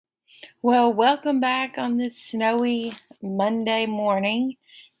Well, welcome back on this snowy Monday morning.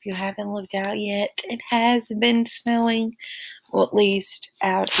 If you haven't looked out yet, it has been snowing, well, at least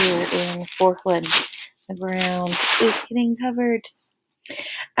out here in Forkland. The ground is getting covered.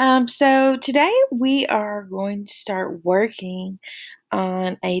 So today we are going to start working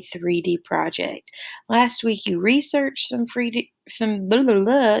on a 3D project. Last week you researched some 3D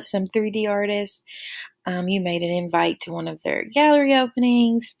artists. You made an invite to one of their gallery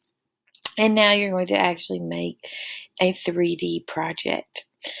openings. And now you're going to actually make a 3D project.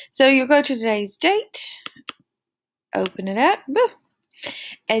 So you'll go to today's date, open it up,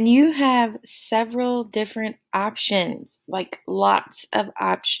 and you have several different options, like lots of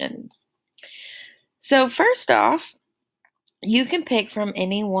options. So first off, you can pick from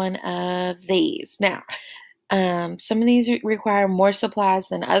any one of these. Now, some of these require more supplies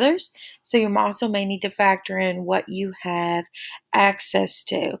than others, so you also may need to factor in what you have access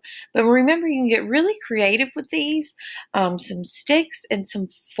to. But remember, you can get really creative with these. Some sticks and some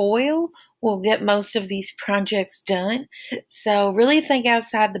foil will get most of these projects done. So really think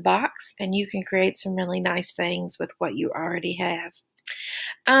outside the box, and you can create some really nice things with what you already have.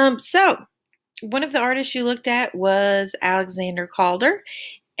 So one of the artists you looked at was Alexander Calder.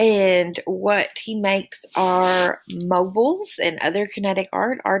 And what he makes are mobiles and other kinetic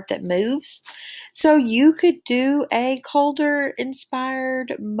art that moves. So you could do a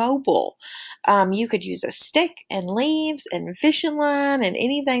Calder-inspired mobile. You could use a stick and leaves and fishing line and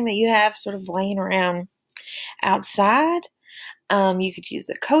anything that you have sort of laying around outside. You could use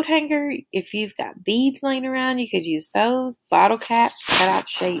a coat hanger. If you've got beads laying around, you could use those. Bottle caps, cut out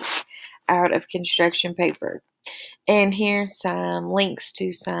shapes out of construction paper. And here's some links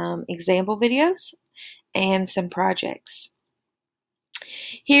to some example videos and some projects.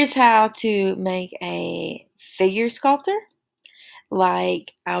 Here's how to make a figure sculptor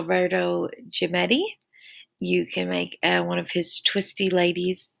like Alberto Gimetti. You can make one of his twisty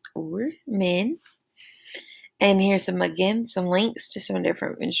ladies or men. And here's some links to some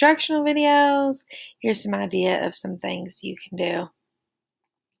different instructional videos. Here's some idea of some things you can do.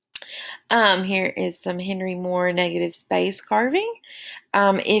 Here is some Henry Moore negative space carving.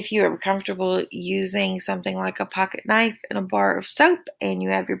 If you are comfortable using something like a pocket knife and a bar of soap and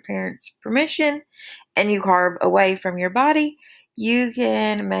you have your parents' permission and you carve away from your body, you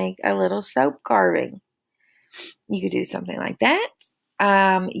can make a little soap carving. You could do something like that.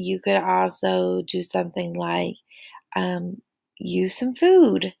 You could also do something like use some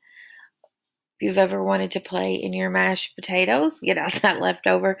food. If you've ever wanted to play in your mashed potatoes, get out that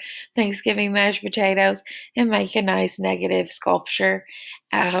leftover Thanksgiving mashed potatoes and make a nice negative sculpture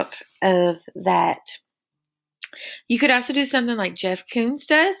out of that. You could also do something like Jeff Koons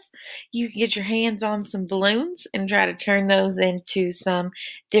does. You can get your hands on some balloons and try to turn those into some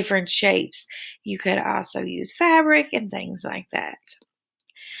different shapes. You could also use fabric and things like that.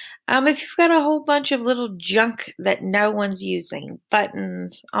 If you've got a whole bunch of little junk that no one's using,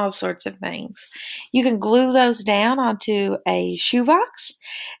 buttons, all sorts of things, you can glue those down onto a shoebox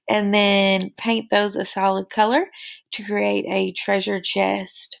and then paint those a solid color to create a treasure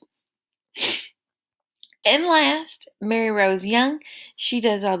chest. And last, Mary Rose Young, she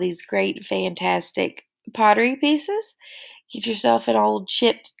does all these great, fantastic pottery pieces. Get yourself an old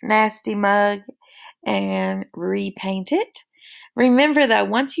chipped, nasty mug and repaint it. Remember though,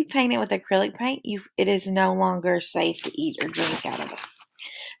 once you paint it with acrylic paint, it is no longer safe to eat or drink out of it.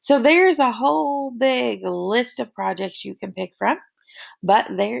 So there's a whole big list of projects you can pick from, but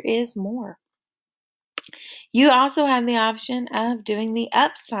there is more. You also have the option of doing the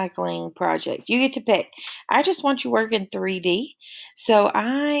upcycling project. You get to pick. I just want you working 3D, so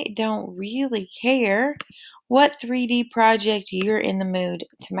I don't really care what 3D project you're in the mood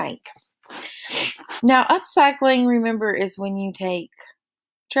to make. Now, upcycling, remember, is when you take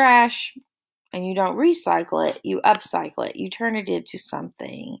trash and you don't recycle it, you upcycle it. You turn it into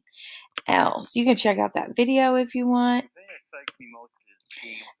something else. You can check out that video if you want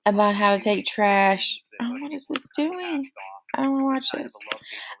about how to take trash. Oh, what is this doing? I don't want to watch this.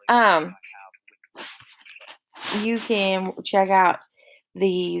 You can check out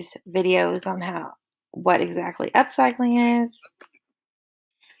these videos on what exactly upcycling is.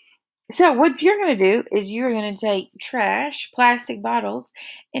 So what you're going to do is you're going to take trash, plastic bottles,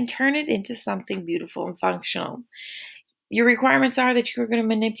 and turn it into something beautiful and functional. Your requirements are that you're going to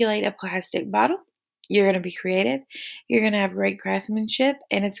manipulate a plastic bottle. You're going to be creative. You're going to have great craftsmanship,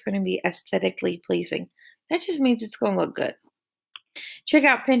 and it's going to be aesthetically pleasing. That just means it's going to look good. Check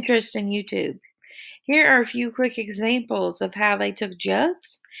out Pinterest and YouTube. Here are a few quick examples of how they took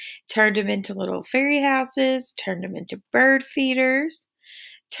jugs, turned them into little fairy houses, turned them into bird feeders,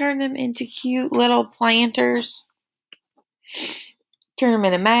 turn them into cute little planters. Turn them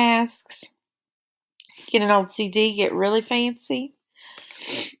into masks. Get an old CD, get really fancy.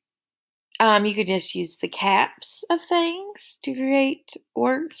 You could just use the caps of things to create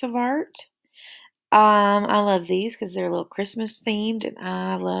works of art. I love these because they're a little Christmas themed, and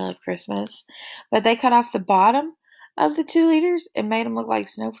I love Christmas. But they cut off the bottom of the 2 liters and made them look like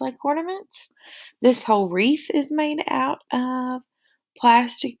snowflake ornaments. This whole wreath is made out of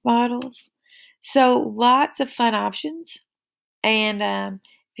plastic bottles. So lots of fun options. And if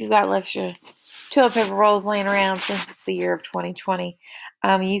you've got extra toilet paper rolls laying around since it's the year of 2020,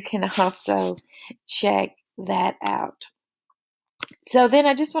 you can also check that out. So then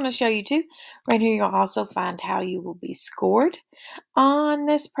I just want to show you too, right here you'll also find how you will be scored on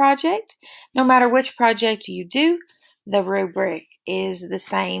this project. No matter which project you do, the rubric is the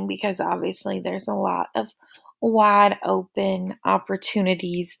same because obviously there's a lot of wide open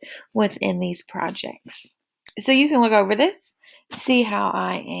opportunities within these projects. So you can look over this, see how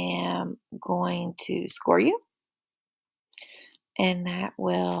I am going to score you, and that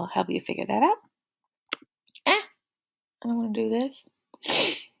will help you figure that out. I don't want to do this.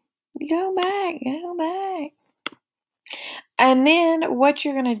 Go back. And then what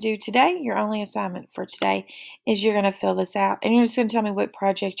you're going to do today, your only assignment for today, is you're going to fill this out. And you're just going to tell me what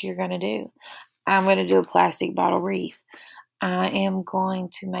project you're going to do. I'm going to do a plastic bottle wreath. I am going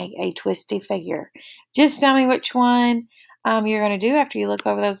to make a twisty figure. Just tell me which one you're going to do after you look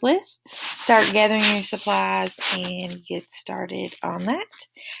over those lists. Start gathering your supplies and get started on that.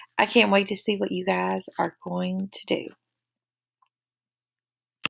 I can't wait to see what you guys are going to do.